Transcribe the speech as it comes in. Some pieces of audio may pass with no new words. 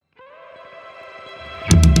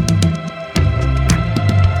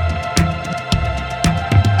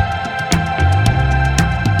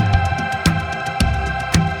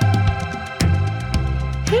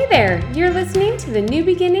You're listening to the New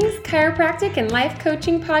Beginnings Chiropractic and Life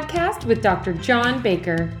Coaching Podcast with Dr. John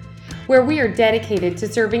Baker, where we are dedicated to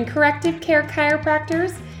serving corrective care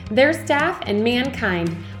chiropractors, their staff, and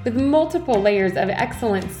mankind with multiple layers of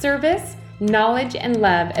excellent service, knowledge, and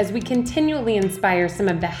love as we continually inspire some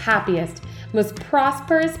of the happiest, most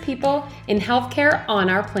prosperous people in healthcare on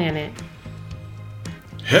our planet.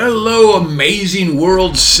 Hello, amazing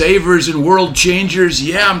world savers and world changers.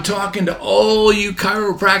 Yeah, I'm talking to all you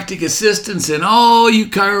chiropractic assistants and all you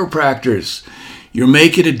chiropractors. You're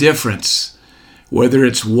making a difference. Whether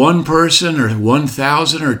it's one person or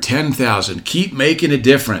 1,000 or 10,000, keep making a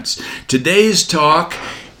difference. Today's talk,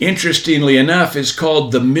 interestingly enough, is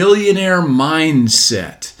called The Millionaire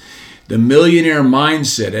Mindset. The Millionaire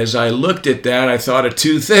Mindset. As I looked at that, I thought of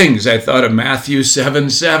two things. I thought of Matthew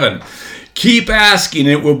 7:7. Keep asking,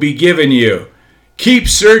 it will be given you. Keep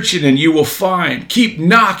searching and you will find. Keep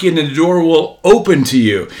knocking and the door will open to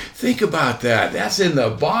you. Think about that. That's in the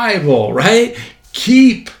Bible, right?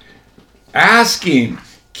 Keep asking.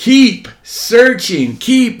 Keep searching.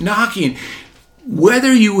 Keep knocking.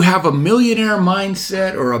 Whether you have a millionaire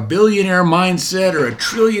mindset or a billionaire mindset or a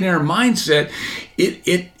trillionaire mindset,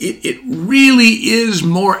 it really is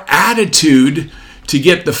more attitude to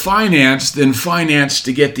get the finance than finance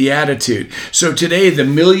to get the attitude. So today, the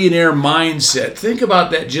millionaire mindset. Think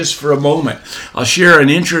about that just for a moment. I'll share an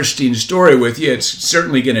interesting story with you. It's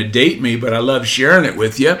certainly going to date me, but I love sharing it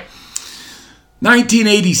with you.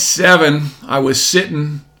 1987, I was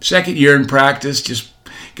sitting, second year in practice, just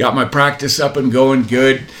got my practice up and going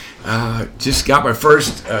good. Just got my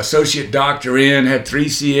first associate doctor in, had 3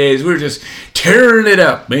 CAs. We were just tearing it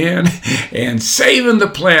up, man, and saving the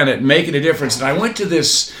planet and making a difference. And I went to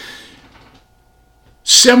this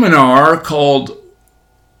seminar called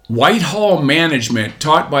Whitehall Management,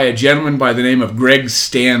 taught by a gentleman by the name of Greg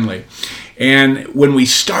Stanley. And when we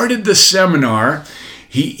started the seminar,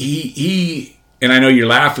 he and I know you're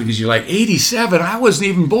laughing because you're like, 87, I wasn't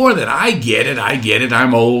even born then. I get it,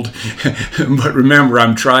 I'm old. But remember,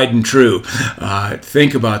 I'm tried and true.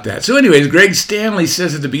 Think about that. So anyways, Greg Stanley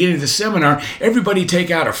says at the beginning of the seminar, everybody take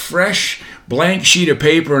out a fresh blank sheet of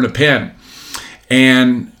paper and a pen.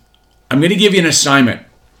 And I'm going to give you an assignment.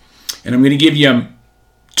 And I'm going to give you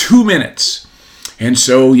 2 minutes. And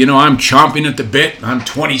so, I'm chomping at the bit. I'm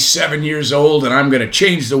 27 years old and I'm going to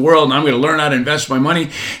change the world and I'm going to learn how to invest my money.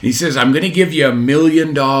 And he says, I'm going to give you $1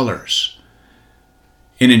 million.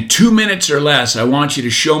 And in 2 minutes or less, I want you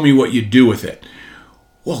to show me what you do with it.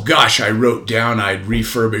 Well, gosh, I wrote down I'd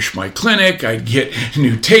refurbish my clinic. I'd get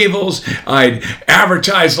new tables. I'd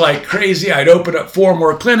advertise like crazy. I'd open up 4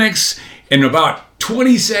 more clinics. And about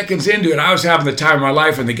 20 seconds into it, I was having the time of my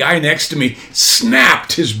life, and the guy next to me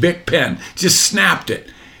snapped his Bic pen, just snapped it.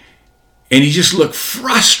 And he just looked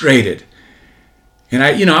frustrated. And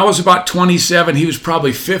I was about 27, he was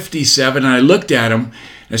probably 57, and I looked at him,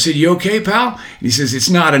 and I said, "You okay, pal?" And he says,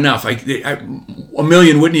 "It's not enough. $1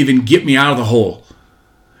 million wouldn't even get me out of the hole."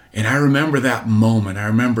 And I remember that moment. I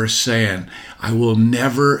remember saying, I will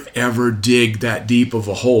never, ever dig that deep of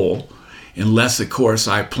a hole unless, of course,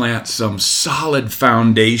 I plant some solid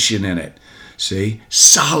foundation in it. See?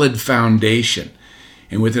 Solid foundation.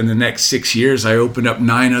 And within the next 6 years, I opened up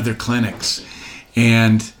 9 other clinics.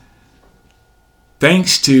 And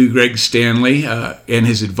thanks to Greg Stanley and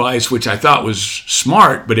his advice, which I thought was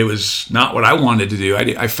smart, but it was not what I wanted to do.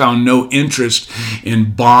 I found no interest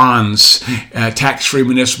in bonds, tax-free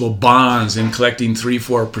municipal bonds, and collecting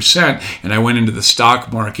 3-4%. And I went into the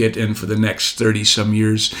stock market, and for the next 30-some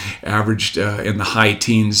years, averaged in the high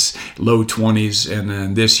teens, low 20s. And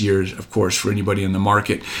then this year, of course, for anybody in the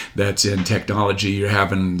market that's in technology, you're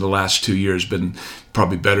having the last 2 years been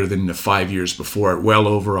probably better than the 5 years before it, well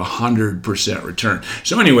over 100% return.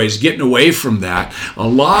 So anyways, getting away from that, a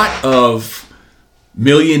lot of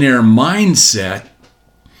millionaire mindset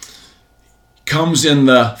comes in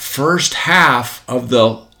the first half of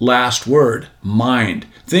the last word, mind.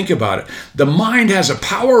 Think about it. The mind has a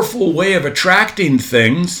powerful way of attracting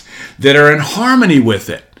things that are in harmony with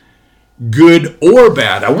it, good or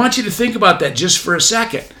bad. I want you to think about that just for a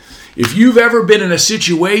second. If you've ever been in a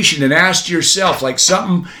situation and asked yourself, like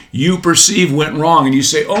something you perceive went wrong, and you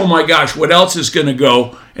say, "Oh my gosh, what else is going to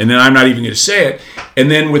go?" And then I'm not even going to say it. And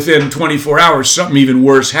then within 24 hours, something even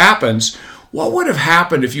worse happens. What would have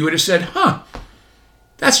happened if you would have said,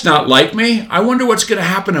 that's not like me. I wonder what's going to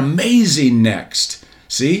happen amazing next.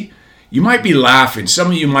 See? You might be laughing. Some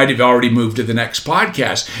of you might have already moved to the next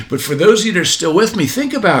podcast. But for those of you that are still with me,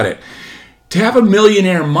 think about it. To have a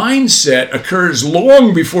millionaire mindset occurs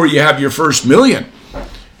long before you have your first million.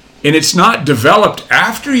 And it's not developed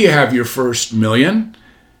after you have your first million.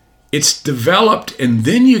 It's developed, and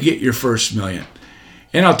then you get your first million.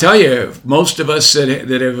 And I'll tell you, most of us that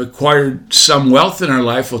have acquired some wealth in our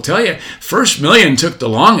life will tell you, first million took the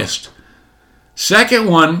longest. Second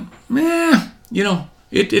one,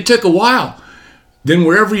 it took a while. Then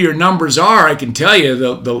wherever your numbers are, I can tell you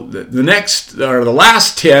the next or the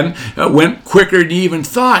last 10 went quicker than you even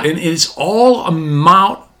thought. And it's all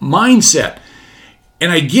about mindset.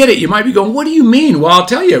 And I get it. You might be going, what do you mean? Well, I'll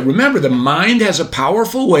tell you. Remember, the mind has a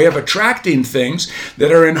powerful way of attracting things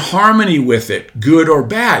that are in harmony with it, good or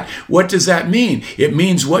bad. What does that mean? It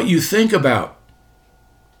means what you think about,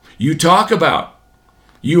 you talk about,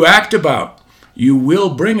 you act about, you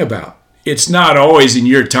will bring about. It's not always in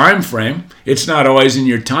your time frame. It's not always in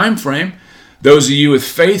your time frame. Those of you with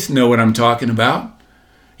faith know what I'm talking about.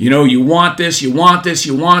 You want this, you want this,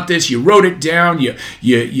 you want this. You wrote it down.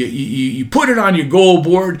 You put it on your goal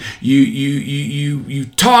board. You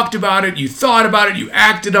talked about it. You thought about it. You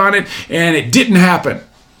acted on it, and it didn't happen.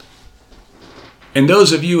 And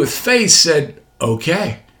those of you with faith said,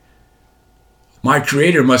 okay, my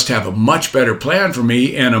Creator must have a much better plan for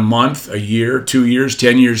me, and a month, a year, 2 years,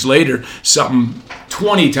 10 years later, something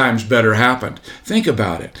 20 times better happened. Think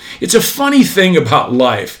about it. It's a funny thing about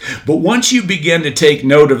life, but once you begin to take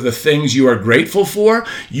note of the things you are grateful for,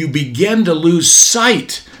 you begin to lose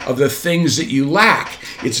sight of the things that you lack.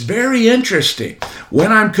 It's very interesting.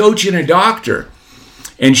 When I'm coaching a doctor,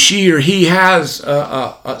 and she or he has,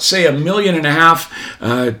 say, $1.5 million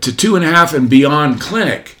to $2.5 million and beyond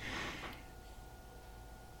clinic,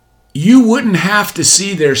 you wouldn't have to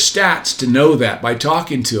see their stats to know that by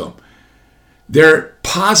talking to them. Their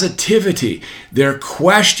positivity, their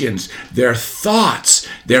questions, their thoughts,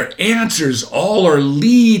 their answers all are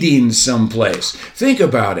leading someplace. Think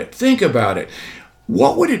about it. Think about it.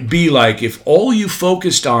 What would it be like if all you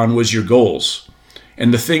focused on was your goals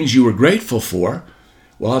and the things you were grateful for?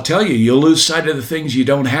 Well, I'll tell you, you'll lose sight of the things you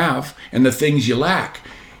don't have and the things you lack.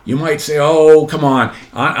 You might say, oh, come on.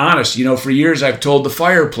 Honest, for years I've told the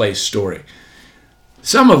fireplace story.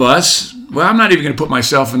 Some of us, well, I'm not even going to put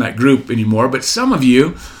myself in that group anymore, but some of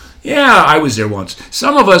you, yeah, I was there once.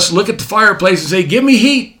 Some of us look at the fireplace and say, give me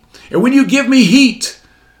heat. And when you give me heat,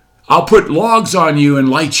 I'll put logs on you and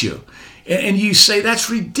light you. And you say, that's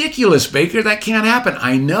ridiculous, Baker. That can't happen.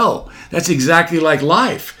 I know. That's exactly like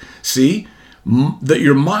life. See, that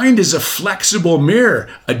your mind is a flexible mirror.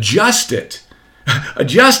 Adjust it.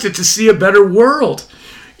 Adjust it to see a better world.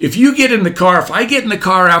 If I get in the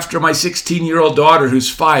car after my 16-year-old daughter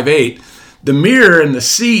who's 5'8", the mirror and the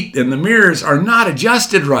seat and the mirrors are not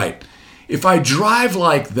adjusted right. If I drive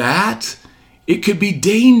like that, it could be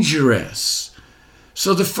dangerous.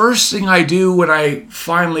 So the first thing I do when I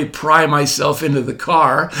finally pry myself into the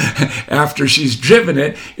car after she's driven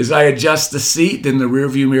it is I adjust the seat, then the rear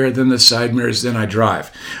view mirror, then the side mirrors, then I drive.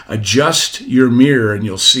 Adjust your mirror and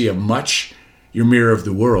you'll see your mirror of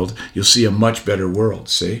the world, you'll see a much better world,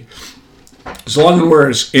 see? As long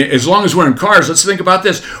as we're in cars, let's think about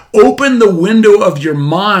this. Open the window of your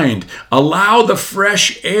mind. Allow the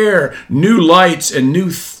fresh air, new lights, and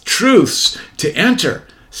new truths to enter,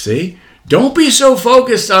 see? Don't be so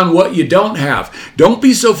focused on what you don't have. Don't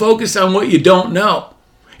be so focused on what you don't know.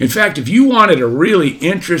 In fact, if you wanted a really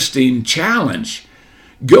interesting challenge,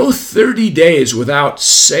 go 30 days without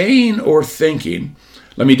saying or thinking.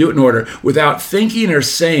 Let me do it in order. Without thinking or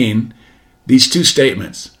saying these two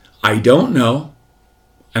statements. I don't know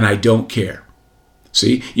and I don't care.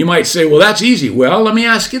 See, you might say, well, that's easy. Well, let me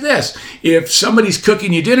ask you this. If somebody's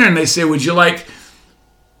cooking you dinner and they say, would you like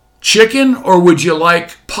chicken or would you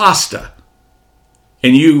like pasta?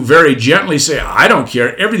 And you very gently say, I don't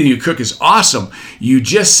care. Everything you cook is awesome. You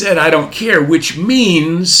just said, I don't care, which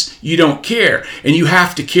means you don't care. And you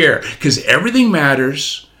have to care because everything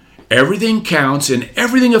matters. Everything counts and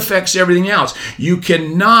everything affects everything else. You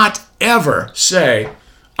cannot ever say,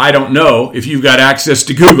 I don't know, if you've got access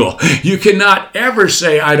to Google. You cannot ever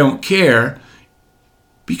say, I don't care,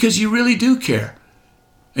 because you really do care.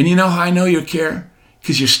 And you know how I know you care?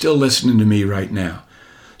 Because you're still listening to me right now.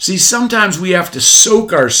 See, sometimes we have to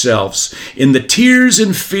soak ourselves in the tears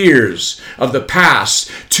and fears of the past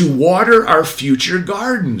to water our future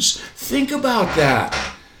gardens. Think about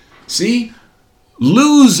that. See?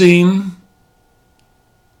 Losing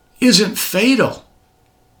isn't fatal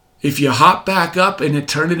if you hop back up and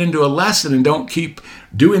turn it into a lesson and don't keep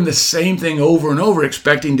doing the same thing over and over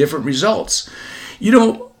expecting different results.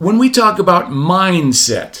 When we talk about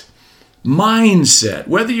mindset,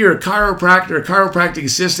 whether you're a chiropractor, a chiropractic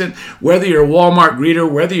assistant, whether you're a Walmart greeter,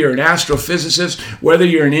 whether you're an astrophysicist, whether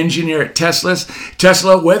you're an engineer at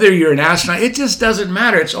Tesla, whether you're an astronaut, it just doesn't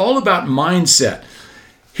matter. It's all about mindset.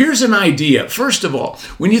 Here's an idea. First of all,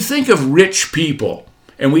 when you think of rich people,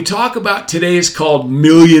 and we talk about today's called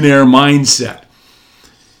millionaire mindset,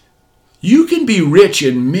 you can be rich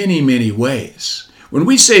in many, many ways. When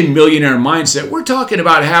we say millionaire mindset, we're talking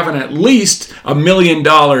about having at least $1 million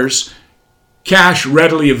cash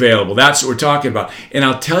readily available. That's what we're talking about. And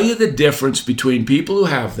I'll tell you the difference between people who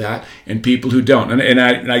have that and people who don't. And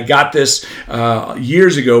I got this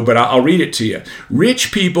years ago, but I'll read it to you.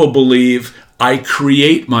 Rich people believe I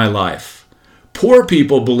create my life. Poor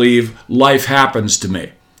people believe life happens to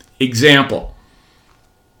me. Example,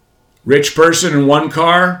 rich person in one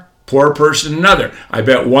car, poor person in another. I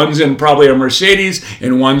bet one's in probably a Mercedes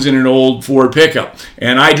and one's in an old Ford pickup.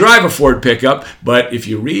 And I drive a Ford pickup, but if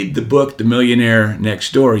you read the book, The Millionaire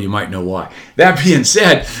Next Door, you might know why. That being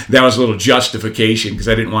said, that was a little justification because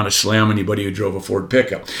I didn't want to slam anybody who drove a Ford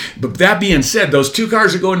pickup. But that being said, those two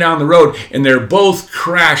cars are going down the road and they're both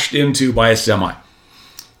crashed into by a semi.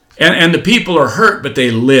 And the people are hurt, but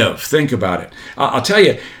they live. Think about it. I'll tell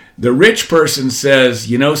you, the rich person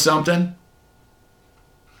says, you know something?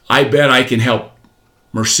 I bet I can help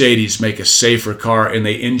Mercedes make a safer car, and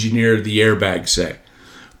they engineer the airbag, say.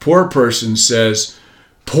 Poor person says,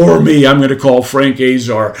 poor me, I'm going to call Frank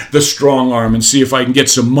Azar, the strong arm, and see if I can get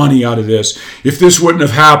some money out of this. If this wouldn't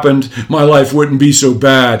have happened, my life wouldn't be so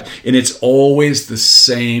bad. And it's always the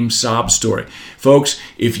same sob story. Folks,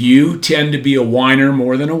 if you tend to be a whiner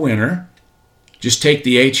more than a winner, just take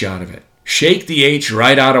the H out of it. Shake the H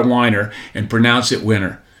right out of whiner and pronounce it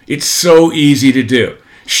winner. It's so easy to do.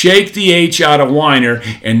 Shake the H out of whiner,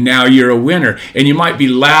 and now you're a winner. And you might be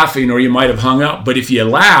laughing or you might have hung up, but if you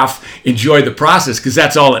laugh, enjoy the process because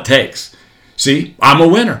that's all it takes. See, I'm a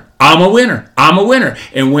winner. I'm a winner. I'm a winner.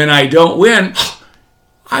 And when I don't win,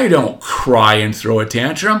 I don't cry and throw a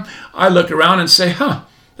tantrum. I look around and say,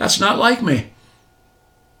 that's not like me.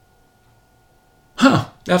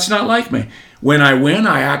 That's not like me. When I win,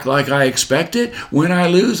 I act like I expect it. When I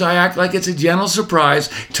lose, I act like it's a gentle surprise,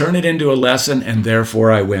 turn it into a lesson, and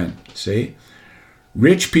therefore I win. See?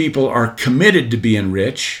 Rich people are committed to being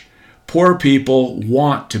rich. Poor people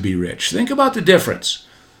want to be rich. Think about the difference.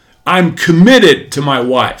 I'm committed to my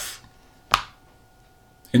wife.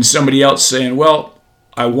 And somebody else saying, well,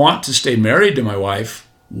 I want to stay married to my wife.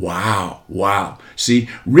 Wow. See,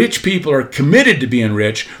 rich people are committed to being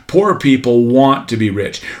rich. Poor people want to be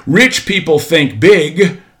rich. Rich people think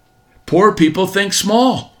big. Poor people think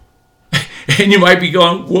small. And you might be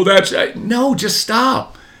going, well, no, just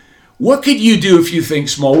stop. What could you do if you think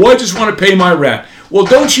small? Well, I just want to pay my rent. Well,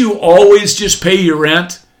 don't you always just pay your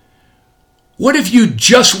rent? What if you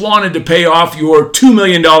just wanted to pay off your $2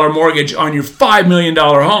 million mortgage on your $5 million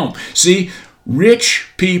home? See,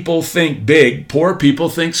 rich people think big, poor people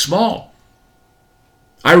think small.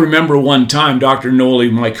 I remember one time Dr.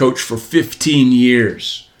 Noli, my coach for 15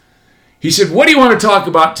 years, he said, what do you want to talk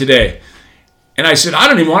about today? And I said, I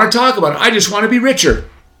don't even want to talk about it. I just want to be richer.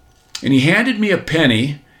 And he handed me a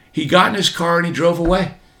penny. He got in his car and he drove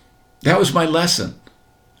away. That was my lesson.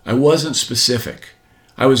 I wasn't specific.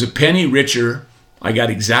 I was a penny richer. I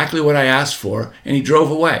got exactly what I asked for, and he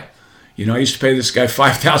drove away. You know, I used to pay this guy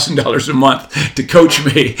 $5,000 a month to coach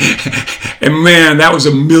me. And man, that was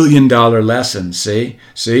 $1 million lesson, see?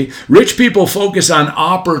 Rich people focus on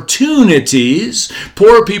opportunities.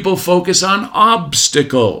 Poor people focus on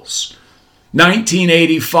obstacles.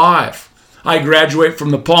 1985, I graduate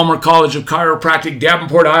from the Palmer College of Chiropractic,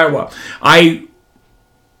 Davenport, Iowa. I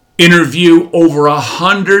interview over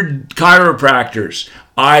 100 chiropractors.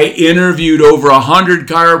 I interviewed over 100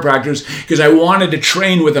 chiropractors because I wanted to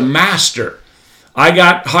train with a master. I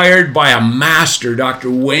got hired by a master,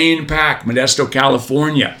 Dr. Wayne Pack, Modesto,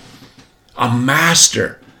 California. A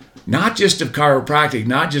master, not just of chiropractic,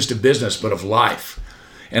 not just of business, but of life.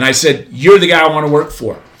 And I said, you're the guy I want to work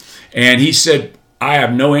for. And he said, I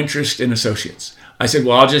have no interest in associates. I said,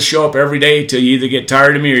 well, I'll just show up every day till you either get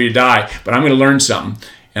tired of me or you die, but I'm going to learn something.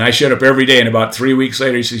 And I showed up every day, and about 3 weeks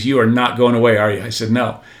later, he says, you are not going away, are you? I said,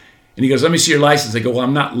 no. And he goes, let me see your license. I go, well,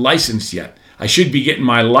 I'm not licensed yet. I should be getting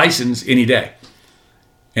my license any day.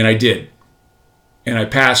 And I did. And I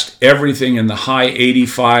passed everything in the high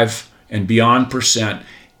 85 and beyond percent,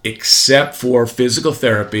 except for physical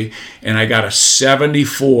therapy, and I got a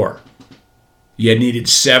 74. You needed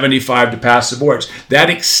 75 to pass the boards. That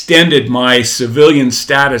extended my civilian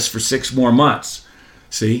status for 6 more months.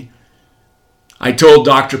 See? I told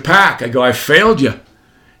Dr. Pack, I go, I failed you.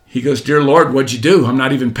 He goes, dear Lord, what'd you do? I'm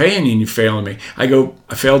not even paying you and you're failing me. I go,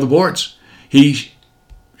 I failed the boards. He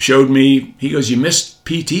showed me, he goes, you missed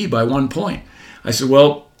PT by 1 point. I said,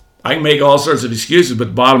 well, I can make all sorts of excuses, but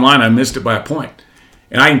the bottom line, I missed it by a point.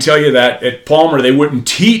 And I can tell you that at Palmer, they wouldn't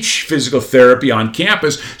teach physical therapy on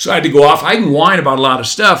campus, so I had to go off. I can whine about a lot of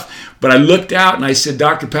stuff, but I looked out and I said,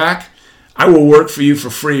 Dr. Pack, I will work for you for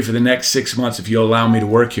free for the next 6 months if you'll allow me to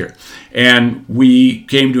work here. And we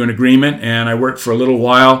came to an agreement, and I worked for a little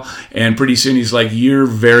while, and pretty soon he's like, you're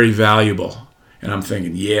very valuable. And I'm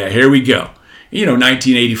thinking, yeah, here we go.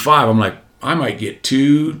 1985, I'm like, I might get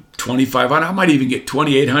 $2,500, I might even get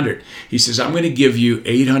 $2,800. He says, I'm going to give you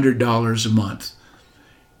 $800 a month.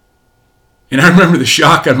 And I remember the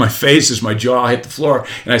shock on my face as my jaw hit the floor.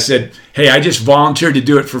 And I said, hey, I just volunteered to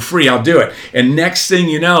do it for free. I'll do it. And next thing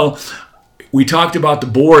you know, we talked about the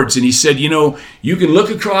boards. And he said, you can look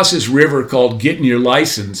across this river called Getting Your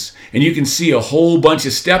License, and you can see a whole bunch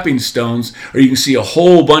of stepping stones, or you can see a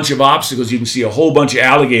whole bunch of obstacles. You can see a whole bunch of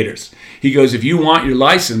alligators. He goes, if you want your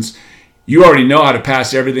license, you already know how to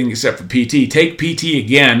pass everything except for PT. Take PT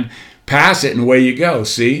again, pass it, and away you go.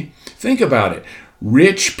 See? Think about it.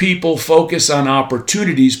 Rich people focus on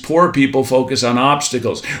opportunities. Poor people focus on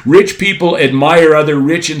obstacles. Rich people admire other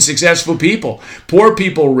rich and successful people. Poor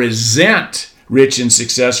people resent rich and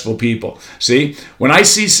successful people. See, when I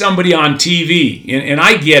see somebody on TV, and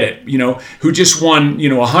I get it, who just won,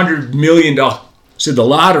 $100 million in the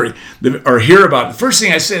lottery, or hear about it, the first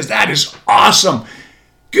thing I say is, that is awesome.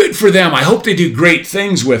 Good for them. I hope they do great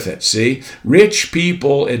things with it. See, rich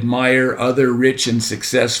people admire other rich and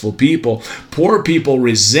successful people. Poor people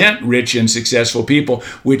resent rich and successful people,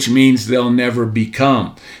 which means they'll never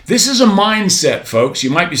become. This is a mindset, folks. You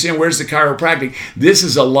might be saying, where's the chiropractic? This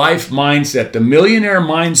is a life mindset. The millionaire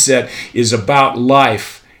mindset is about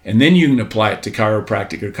life. And then you can apply it to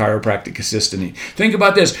chiropractic or chiropractic assisting. Think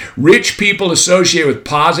about this. Rich people associate with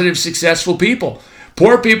positive, successful people.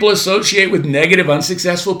 Poor people associate with negative,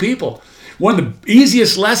 unsuccessful people. One of the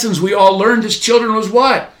easiest lessons we all learned as children was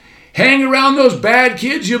what? Hang around those bad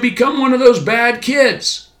kids, you'll become one of those bad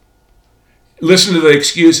kids. Listen to the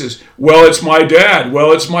excuses. Well, it's my dad.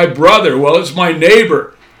 Well, it's my brother. Well, it's my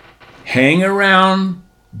neighbor. Hang around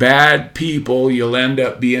bad people, you'll end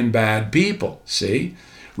up being bad people. See?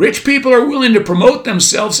 Rich people are willing to promote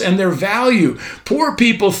themselves and their value. Poor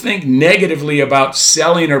people think negatively about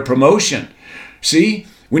selling or promotion. See,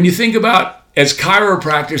 when you think about as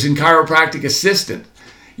chiropractors and chiropractic assistant,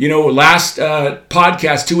 last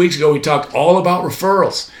podcast 2 weeks ago, we talked all about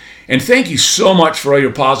referrals. And thank you so much for all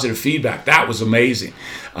your positive feedback. That was amazing.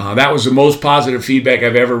 That was the most positive feedback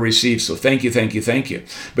I've ever received. So thank you, thank you, thank you.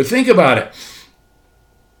 But think about it.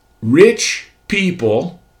 Rich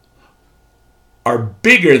people are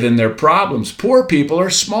bigger than their problems. Poor people are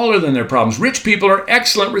smaller than their problems. Rich people are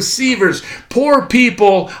excellent receivers. Poor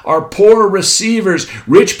people are poor receivers.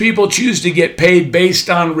 Rich people choose to get paid based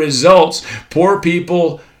on results. Poor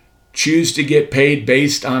people choose to get paid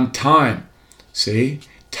based on time. See?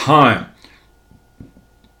 Time.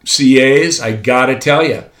 CAs, I gotta tell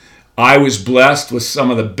you, I was blessed with some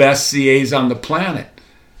of the best CAs on the planet.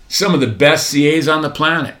 Some of the best CAs on the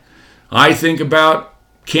planet. I think about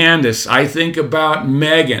Candace, I think about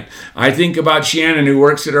Megan, I think about Shannon, who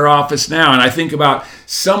works at our office now, and I think about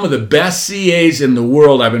some of the best CAs in the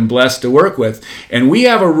world I've been blessed to work with. And we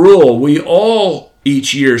have a rule. We all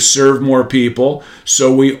each year serve more people,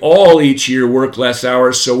 so we all each year work less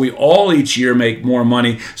hours, so we all each year make more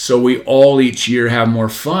money, so we all each year have more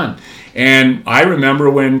fun. And I remember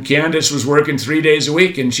when Candace was working 3 days a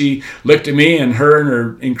week, and she looked at me and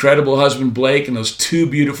her incredible husband Blake and those two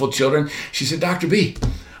beautiful children. She said, Dr. B,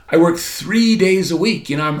 I work 3 days a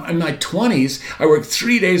week. I'm in my 20s. I work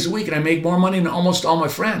 3 days a week, and I make more money than almost all my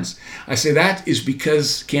friends. I say, that is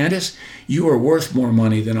because, Candace, you are worth more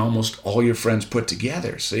money than almost all your friends put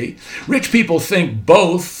together. See? Rich people think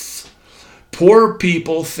both. Poor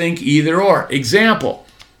people think either or. Example.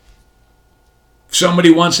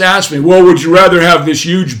 Somebody once asked me, well, would you rather have this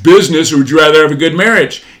huge business or would you rather have a good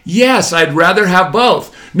marriage? Yes, I'd rather have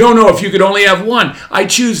both. No, if you could only have one. I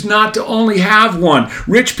choose not to only have one.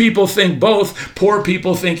 Rich people think both. Poor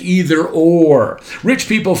people think either or. Rich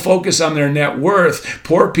people focus on their net worth.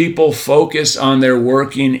 Poor people focus on their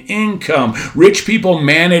working income. Rich people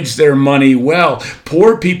manage their money well.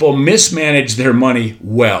 Poor people mismanage their money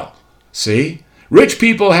well. See? Rich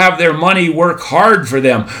people have their money work hard for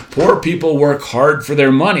them. Poor people work hard for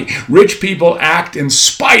their money. Rich people act in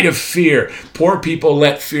spite of fear. Poor people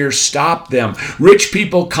let fear stop them. Rich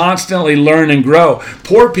people constantly learn and grow.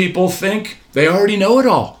 Poor people think they already know it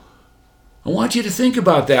all. I want you to think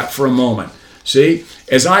about that for a moment. See,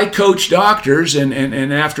 as I coach doctors, and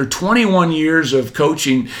after 21 years of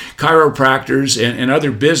coaching chiropractors and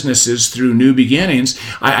other businesses through New Beginnings,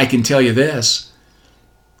 I can tell you this.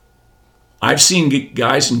 I've seen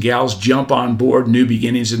guys and gals jump on board New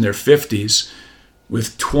Beginnings in their 50s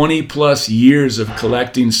with 20 plus years of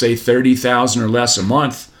collecting, say, 30,000 or less a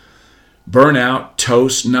month, burn out,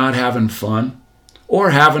 toast, not having fun,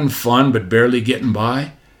 or having fun but barely getting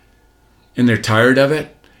by, and they're tired of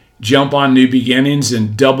it, jump on New Beginnings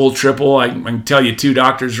and double, triple. I can tell you 2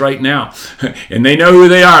 doctors right now, and they know who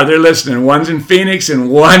they are. They're listening. One's in Phoenix and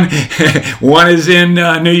one is in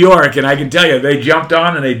New York. And I can tell you, they jumped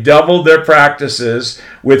on and they doubled their practices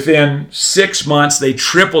within 6 months. They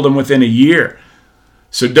tripled them within a year.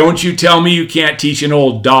 So don't you tell me you can't teach an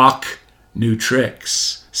old doc new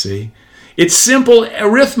tricks. See? It's simple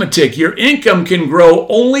arithmetic. Your income can grow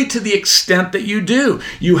only to the extent that you do.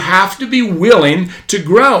 You have to be willing to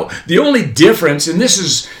grow. The only difference, and this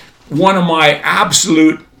is one of my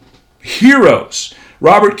absolute heroes,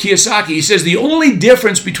 Robert Kiyosaki, he says the only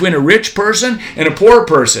difference between a rich person and a poor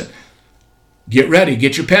person, get ready,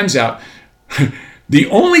 get your pens out. The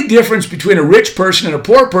only difference between a rich person and a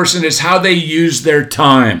poor person is how they use their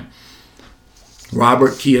time.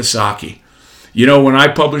 Robert Kiyosaki. You know, when I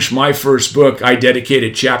published my first book, I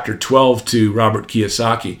dedicated chapter 12 to Robert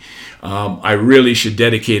Kiyosaki. I really should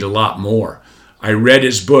dedicate a lot more. I read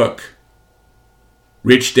his book,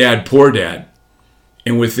 Rich Dad, Poor Dad,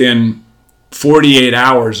 and within 48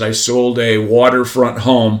 hours, I sold a waterfront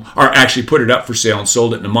home, or actually put it up for sale and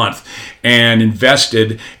sold it in a month, and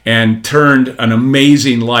invested and turned an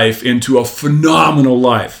amazing life into a phenomenal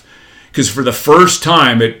life. Because for the first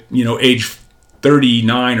time at, age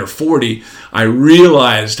 39 or 40, I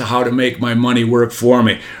realized how to make my money work for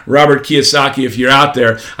me. Robert Kiyosaki, if you're out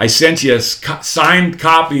there, I sent you a signed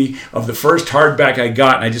copy of the first hardback I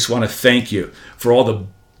got, and I just want to thank you for all the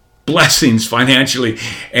blessings financially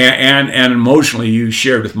and emotionally you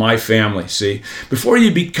shared with my family. See, before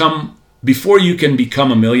you can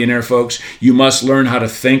become a millionaire, folks, you must learn how to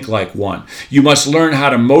think like one. You must learn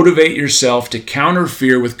how to motivate yourself to counter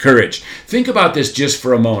fear with courage. Think about this just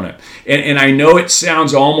for a moment. And I know it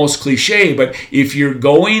sounds almost cliche, but if you're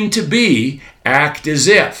going to be, act as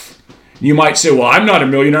if. You might say, well, I'm not a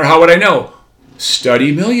millionaire. How would I know?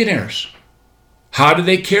 Study millionaires. How do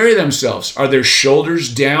they carry themselves? Are their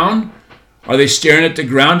shoulders down? Are they staring at the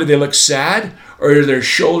ground? Do they look sad? Or are their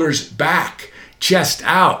shoulders back, chest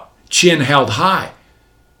out, chin held high?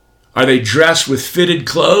 Are they dressed with fitted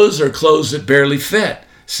clothes or clothes that barely fit?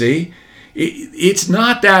 See, it's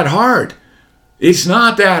not that hard. It's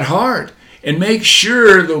not that hard. And make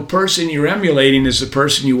sure the person you're emulating is the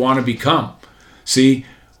person you want to become. See,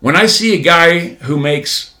 when I see a guy who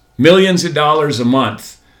makes millions of dollars a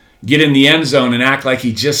month get in the end zone and act like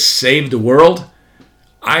he just saved the world,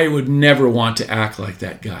 I would never want to act like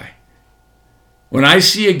that guy. When I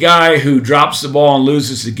see a guy who drops the ball and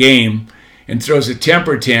loses the game and throws a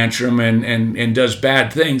temper tantrum and does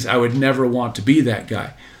bad things, I would never want to be that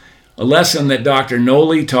guy. A lesson that Dr.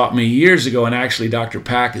 Noli taught me years ago, and actually Dr.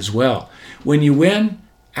 Pack as well. When you win,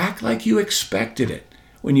 act like you expected it.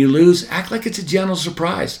 When you lose, act like it's a gentle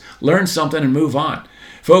surprise. Learn something and move on.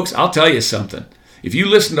 Folks, I'll tell you something. If you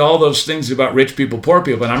listen to all those things about rich people, poor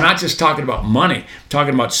people, and I'm not just talking about money, I'm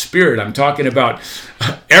talking about spirit, I'm talking about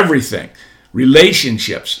everything,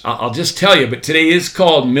 relationships. I'll just tell you, but today is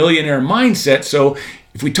called Millionaire Mindset. So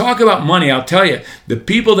if we talk about money, I'll tell you, the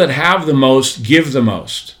people that have the most give the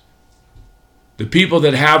most. The people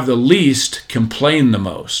that have the least complain the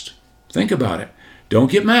most. Think about it.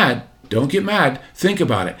 Don't get mad. Don't get mad. Think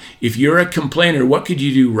about it. If you're a complainer, what could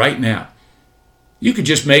you do right now? You could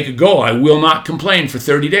just make a goal. I will not complain for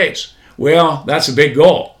 30 days. Well, that's a big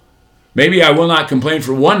goal. Maybe I will not complain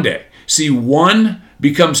for 1 day. See, 1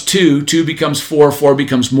 becomes 2, 2 becomes 4, 4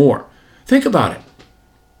 becomes more. Think about it.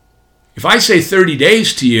 If I say 30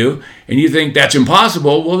 days to you and you think that's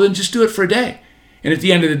impossible, well, then just do it for a day. And at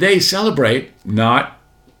the end of the day, celebrate, not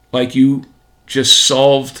like you just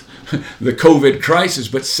solved the COVID crisis,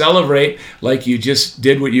 but celebrate like you just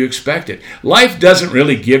did what you expected. Life doesn't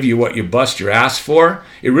really give you what you bust your ass for.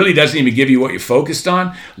 It really doesn't even give you what you focused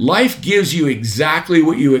on. Life gives you exactly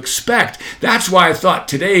what you expect. That's why I thought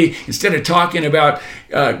today, instead of talking about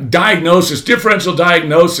diagnosis, differential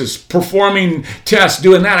diagnosis, performing tests,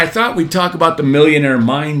 doing that, I thought we'd talk about the millionaire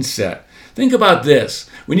mindset. Think about this.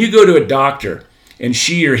 When you go to a doctor and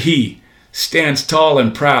she or he stands tall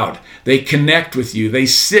and proud, they connect with you, they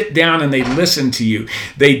sit down and they listen to you,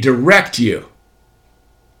 they direct you.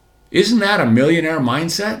 Isn't that a millionaire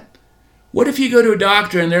mindset? What if you go to a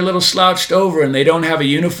doctor and they're a little slouched over and they don't have a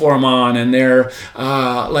uniform on and they're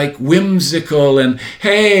like whimsical and,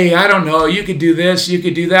 hey, I don't know, you could do this, you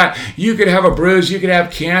could do that, you could have a bruise, you could have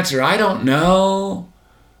cancer, I don't know.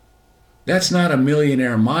 That's not a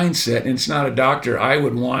millionaire mindset, and it's not a doctor I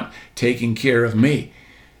would want taking care of me.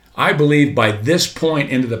 I believe by this point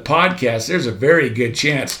into the podcast, there's a very good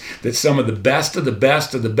chance that some of the best of the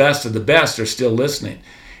best of the best of the best are still listening.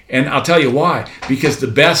 And I'll tell you why. Because the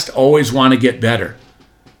best always want to get better.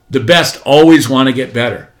 The best always want to get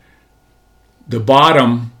better. The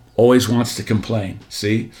bottom always wants to complain.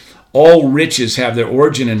 See? All riches have their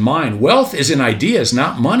origin in mind. Wealth is in ideas,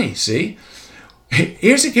 not money. See?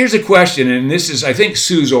 Here's a question, and this is, I think,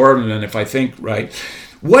 Suze Orman, if I think right.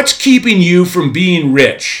 What's keeping you from being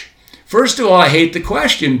rich? First of all, I hate the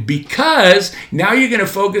question because now you're going to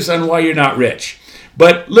focus on why you're not rich.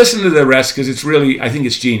 But listen to the rest because it's really, I think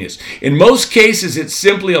it's genius. In most cases, it's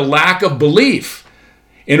simply a lack of belief.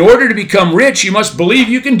 In order to become rich, you must believe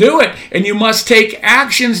you can do it, and you must take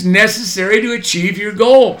actions necessary to achieve your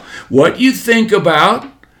goal. What you think about,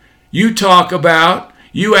 you talk about,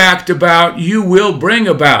 you act about, you will bring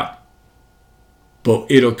about.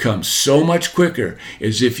 But it'll come so much quicker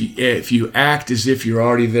as if you act as if you're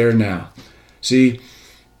already there now. See,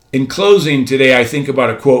 in closing today, I think about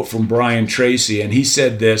a quote from Brian Tracy, and he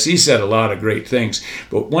said this. He said a lot of great things,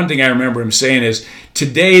 but one thing I remember him saying is,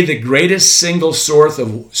 today the greatest single source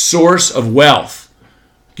of wealth,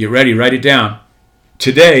 get ready, write it down.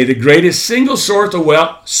 Today, the greatest single source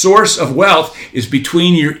of wealth is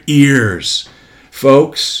between your ears.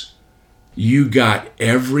 Folks, you got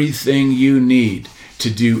everything you need to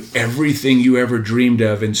do everything you ever dreamed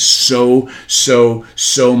of and so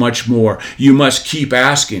much more. You must keep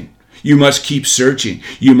asking. You must keep searching.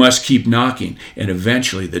 You must keep knocking. And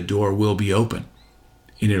eventually the door will be open.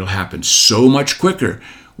 And it'll happen so much quicker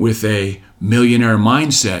with a millionaire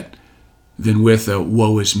mindset than with a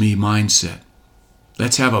woe is me mindset.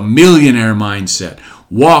 Let's have a millionaire mindset.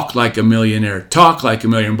 Walk like a millionaire. Talk like a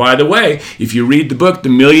millionaire. By the way, if you read the book, The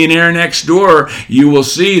Millionaire Next Door, you will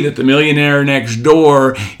see that the millionaire next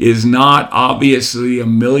door is not obviously a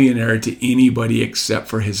millionaire to anybody except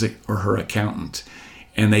for his or her accountant.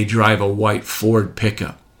 And they drive a white Ford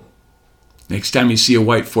pickup. Next time you see a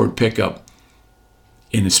white Ford pickup,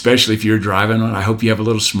 and especially if you're driving one, I hope you have a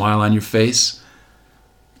little smile on your face,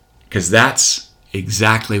 because that's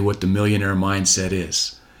exactly what the millionaire mindset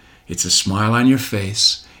is. It's a smile on your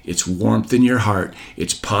face. It's warmth in your heart.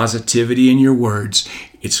 It's positivity in your words.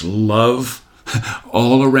 It's love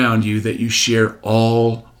all around you that you share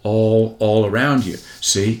all around you.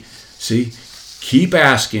 See? Keep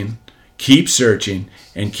asking, keep searching,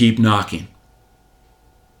 and keep knocking.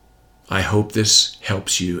 I hope this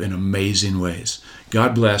helps you in amazing ways.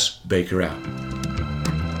 God bless. Baker out.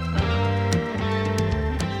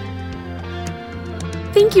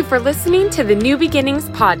 Thank you for listening to the New Beginnings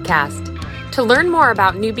podcast. To learn more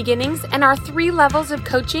about New Beginnings and our 3 levels of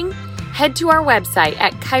coaching, head to our website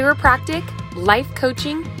at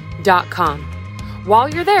chiropracticlifecoaching.com. While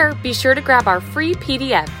you're there, be sure to grab our free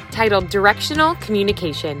PDF titled Directional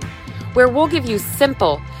Communication, where we'll give you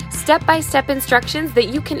simple, step-by-step instructions that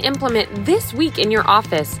you can implement this week in your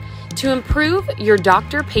office to improve your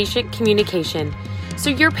doctor-patient communication, so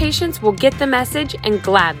your patients will get the message and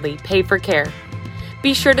gladly pay for care.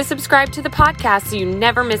 Be sure to subscribe to the podcast so you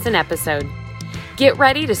never miss an episode. Get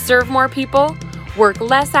ready to serve more people, work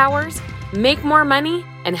less hours, make more money,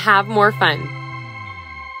 and have more fun.